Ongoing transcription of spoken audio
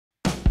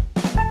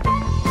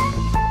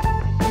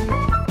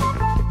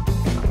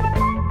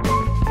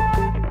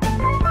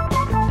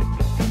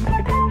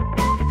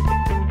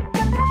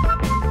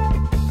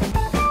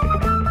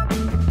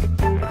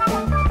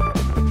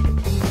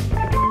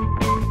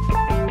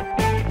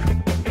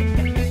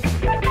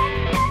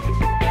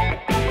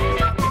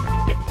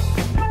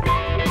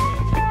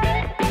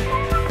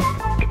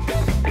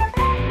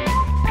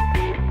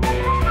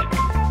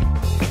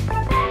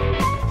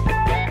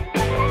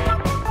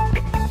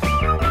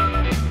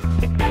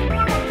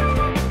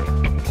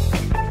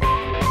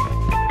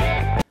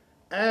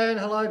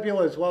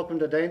viewers, welcome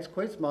to Dance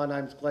Quiz. My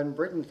name's Glenn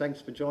Britton.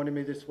 Thanks for joining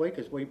me this week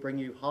as we bring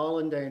you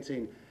Highland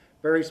dancing.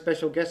 Very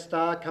special guest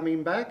star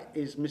coming back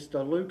is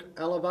Mr. Luke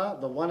Oliver,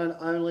 the one and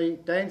only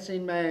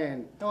dancing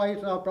man. How are you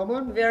tonight,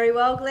 Bronwyn? Very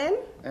well, Glenn.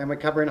 And we're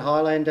covering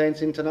Highland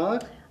dancing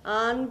tonight.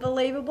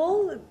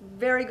 Unbelievable.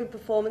 Very good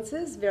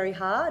performances. Very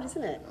hard,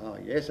 isn't it? Oh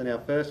yes, and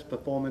our first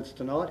performance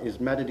tonight is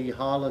Madity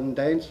Highland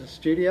Dance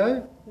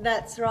Studio.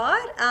 That's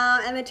right.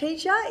 And the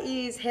teacher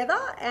is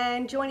Heather,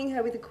 and joining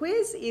her with a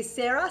quiz is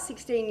Sarah,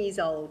 16 years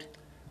old.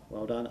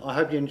 Well done. I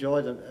hope you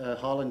enjoy the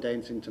Highland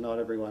dancing tonight,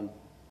 everyone.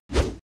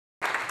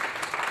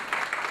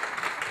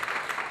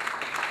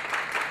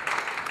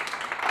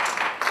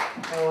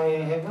 How are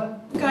you, Heather?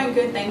 Going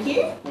good, thank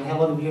you. And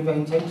how long have you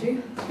been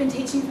teaching? I've been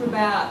teaching for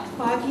about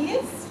 5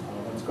 years.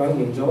 Oh, that's great.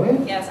 You enjoy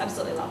it? Yes,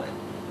 absolutely love it.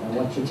 And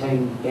what's your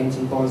team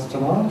dancing for us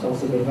tonight? Tell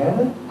us a bit about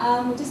it.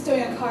 We're just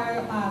doing a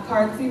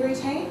choreography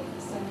routine,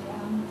 so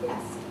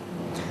yes.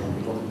 We'll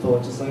be looking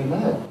forward to seeing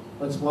that.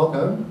 Let's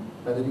welcome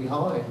Madity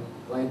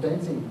Highland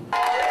dancing.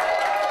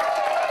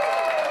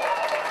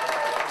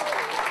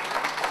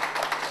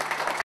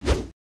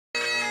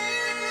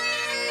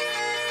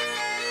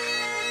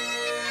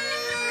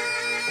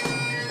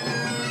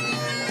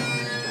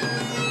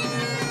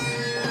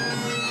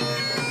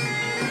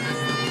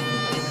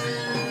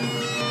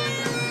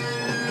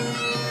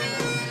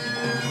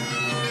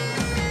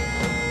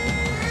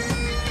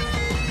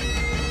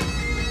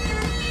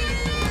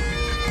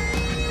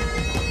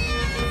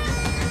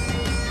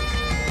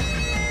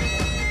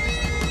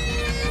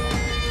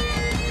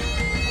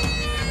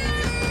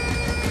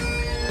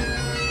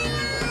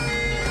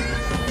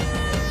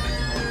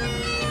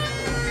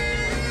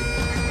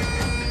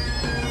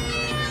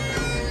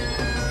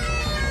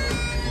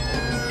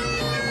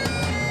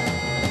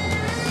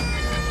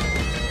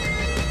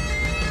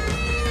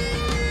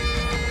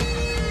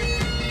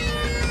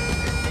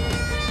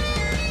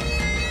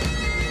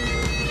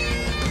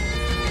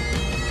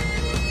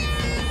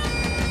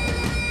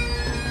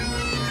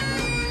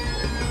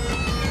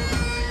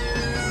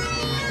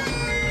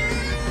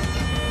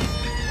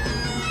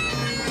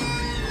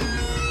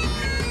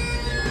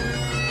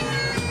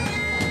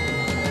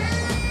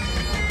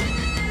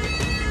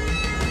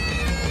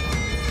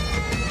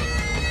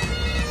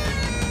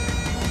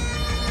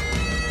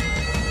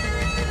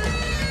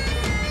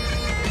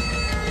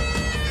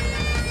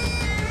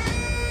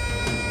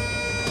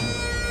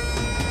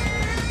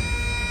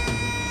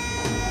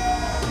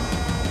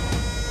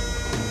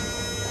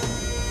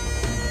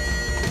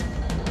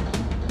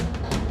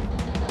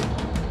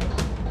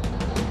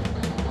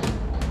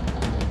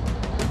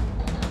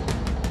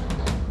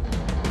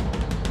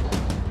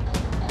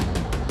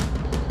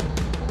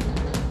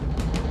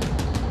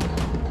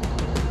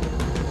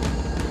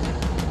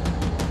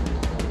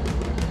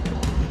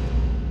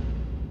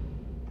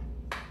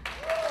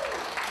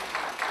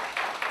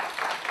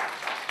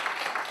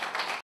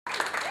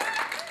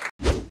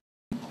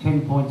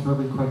 10 points for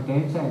every correct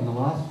answer, and the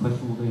last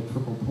question will be a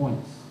triple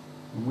points.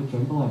 And which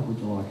envelope would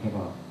you like,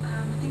 Heather?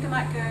 I think I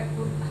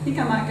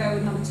might go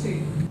with number 2.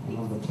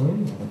 Number 2.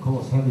 And of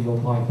course, Heather, you're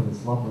playing for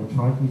this lovely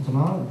trophy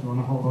tonight. Do you want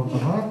to hold on to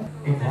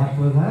that? Good luck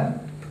with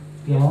that.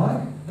 Do you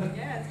like?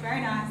 Yeah, it's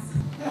very nice.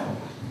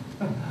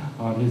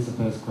 Alright, here's the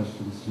first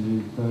questions to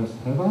you first,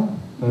 Heather.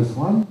 First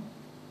one.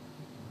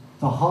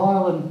 The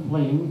Highland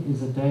Fling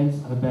is a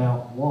dance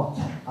about what?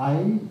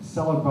 A.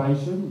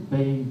 Celebration,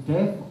 B.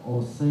 Death,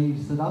 or C.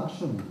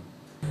 Seduction?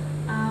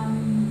 I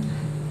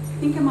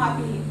think it might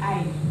be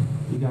A.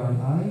 You're going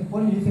A.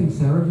 What do you think,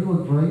 Sarah? Do you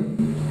agree?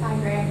 I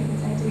agree, I think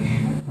it's A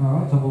too.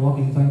 Alright, so we're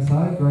locking things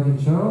A. Greg and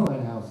Cheryl.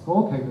 And our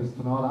scorekeepers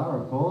tonight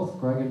are, of course,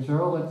 Greg and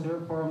Cheryl. Let's hear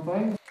it for them,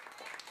 thanks.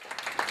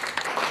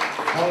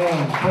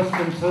 And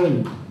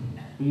question 2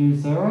 for you,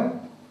 Sarah.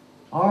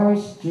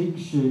 Irish jig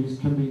shoes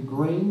can be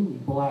green,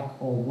 black,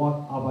 or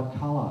what other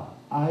colour?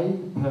 A.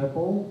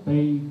 Purple,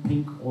 B.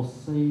 Pink, or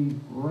C.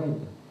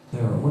 Red?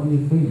 Sarah, what do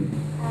you think?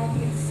 I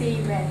think it's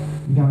C, red.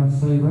 You're going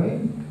C.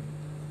 Red?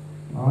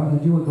 Alright,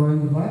 and do you agree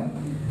with that?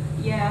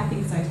 Yeah, I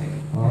think so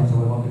too. Alright, so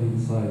we're locking in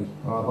C.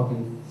 Alright,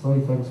 locking C.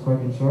 Thanks, Greg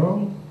and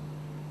Cheryl.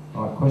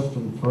 Alright,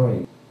 question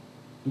 3.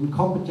 In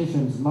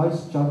competitions,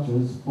 most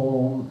judges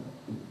form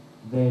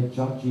their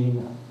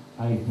judging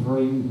a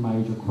 3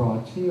 major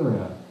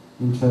criteria: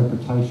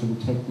 interpretation,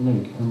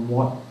 technique, and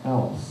what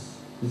else?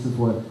 This is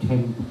worth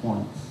 10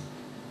 points.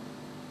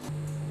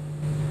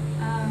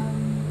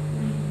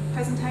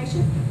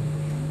 Presentation?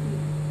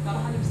 Not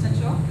 100%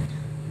 sure.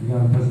 You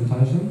going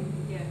presentation?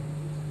 Yeah.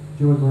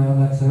 Do you agree on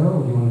that, Sarah,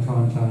 or do you want to try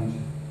and change?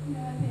 No,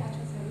 I think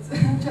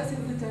I trust it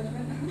with the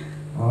judgment.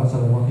 Alright, so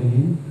we're locking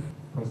in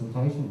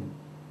presentation.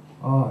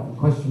 Alright,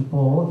 question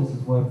 4, this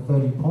is worth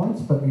 30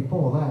 points, but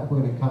before that,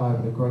 we're going to cut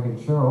over to Greg and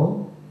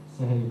Cheryl,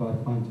 see how you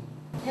both went.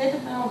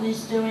 Heather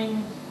is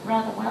doing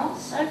rather well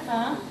so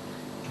far,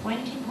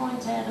 20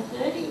 points out of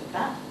 30,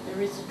 but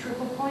there is a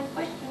triple point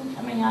question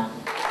coming up.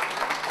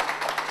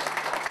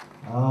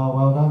 Oh,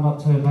 well done, not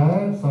too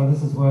bad. So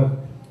this is worth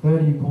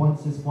 30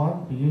 points, this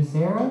one, for you,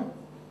 Sarah.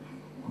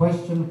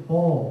 Question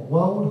 4.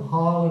 World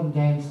Highland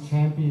Dance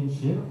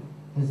Championship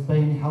has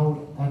been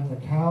held at the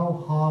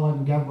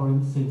Highland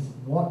Gathering since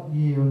what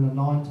year in the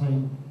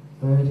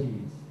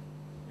 1930s?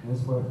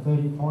 That's worth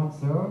 30 points,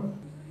 Sarah.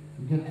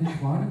 If you get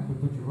this one, we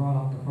put you right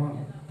up the front.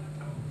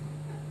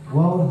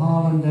 World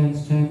Highland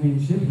Dance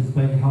Championship has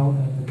been held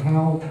at the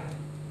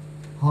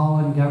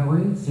Highland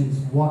Gathering since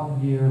what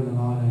year in the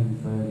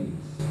 1930s?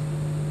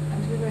 I'm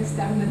just going to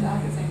stab in the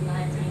dark and say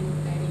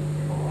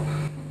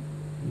 1934.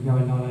 You go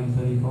in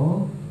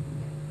 1934?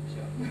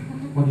 Sure.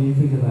 What do you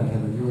think of that,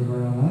 Heather? Do you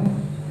agree on that? I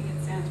think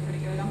it sounds pretty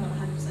good. I'm not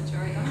 100%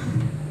 sure either.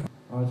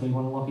 Alright, so you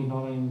want to lock in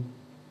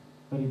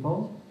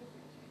 1934?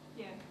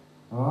 Yeah.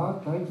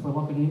 Alright, thanks. We're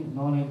locking in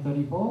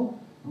 1934,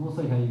 and we'll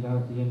see how you go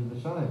at the end of the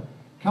show.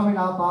 Coming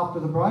up after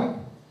the break,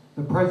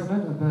 the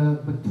President of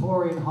the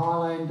Victorian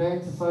Highland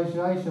Dance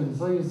Association.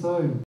 See you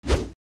soon.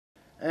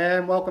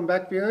 And welcome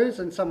back, viewers.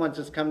 And someone's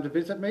just come to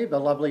visit me, the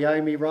lovely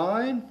Amy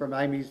Ryan from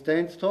Amy's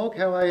Dance Talk.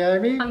 How are you,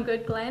 Amy? I'm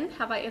good, Glenn.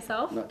 How about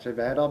yourself? Not too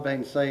bad. I've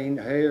been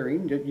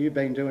hearing that you've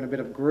been doing a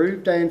bit of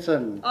groove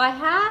dancing. I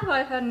have.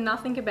 I've heard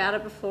nothing about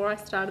it before I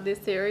started this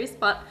series,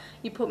 but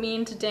you put me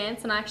into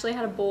dance and I actually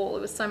had a ball. It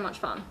was so much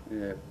fun.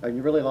 Yeah, and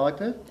you really liked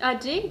it? I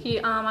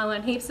did. I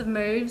learned heaps of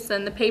moves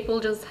and the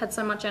people just had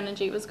so much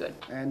energy. It was good.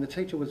 And the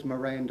teacher was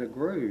Miranda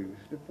Groove.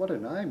 What a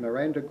name,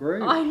 Miranda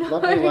Groove. I know.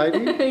 Lovely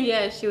lady.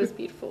 Yeah, she was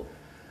beautiful.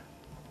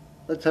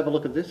 Let's have a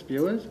look at this,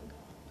 viewers.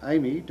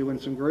 Amy doing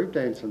some groove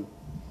dancing.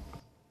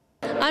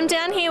 I'm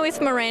down here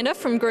with Miranda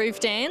from Groove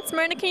Dance.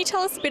 Miranda, can you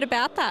tell us a bit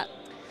about that?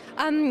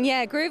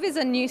 Yeah, groove is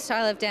a new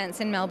style of dance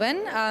in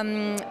Melbourne.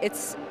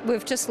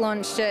 We've just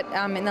launched it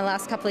in the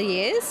last couple of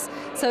years,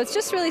 so it's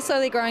just really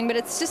slowly growing, but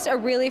it's just a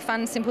really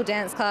fun, simple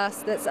dance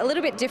class that's a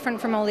little bit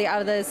different from all the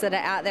others that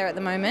are out there at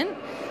the moment.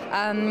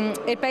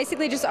 It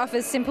basically just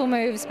offers simple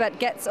moves but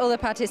gets all the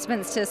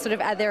participants to sort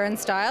of add their own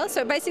style.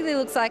 So it basically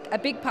looks like a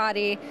big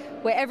party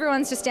where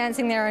everyone's just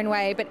dancing their own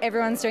way, but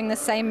everyone's doing the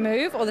same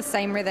move or the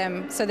same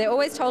rhythm. So they're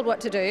always told what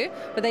to do,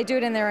 but they do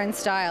it in their own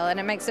style, and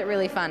it makes it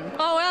really fun.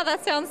 Oh wow,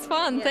 that sounds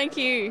fun. Yeah. Thank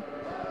you.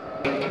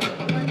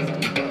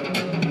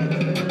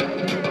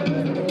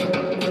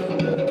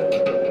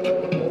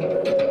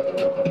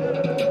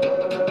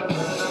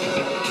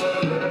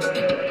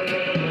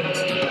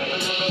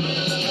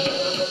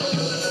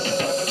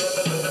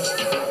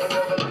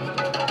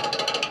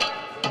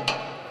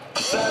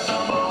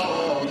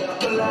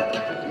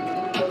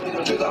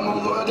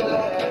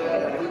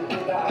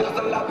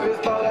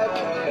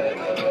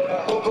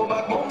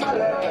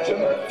 Je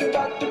me suis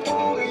battu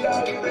pour y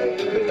arriver,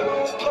 mais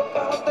entre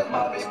parenthèses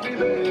ma vie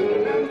privée,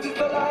 même si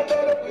cela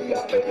était le prix à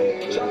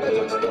payer, jamais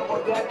je ne le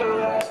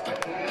regretterai.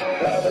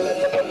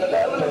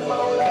 Lève les mains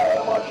en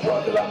l'air, moi je joue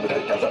de la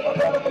musique, je peux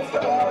faire le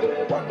concert,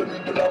 des boîtes de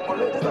nuit, de la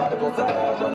folie, des salles de concert.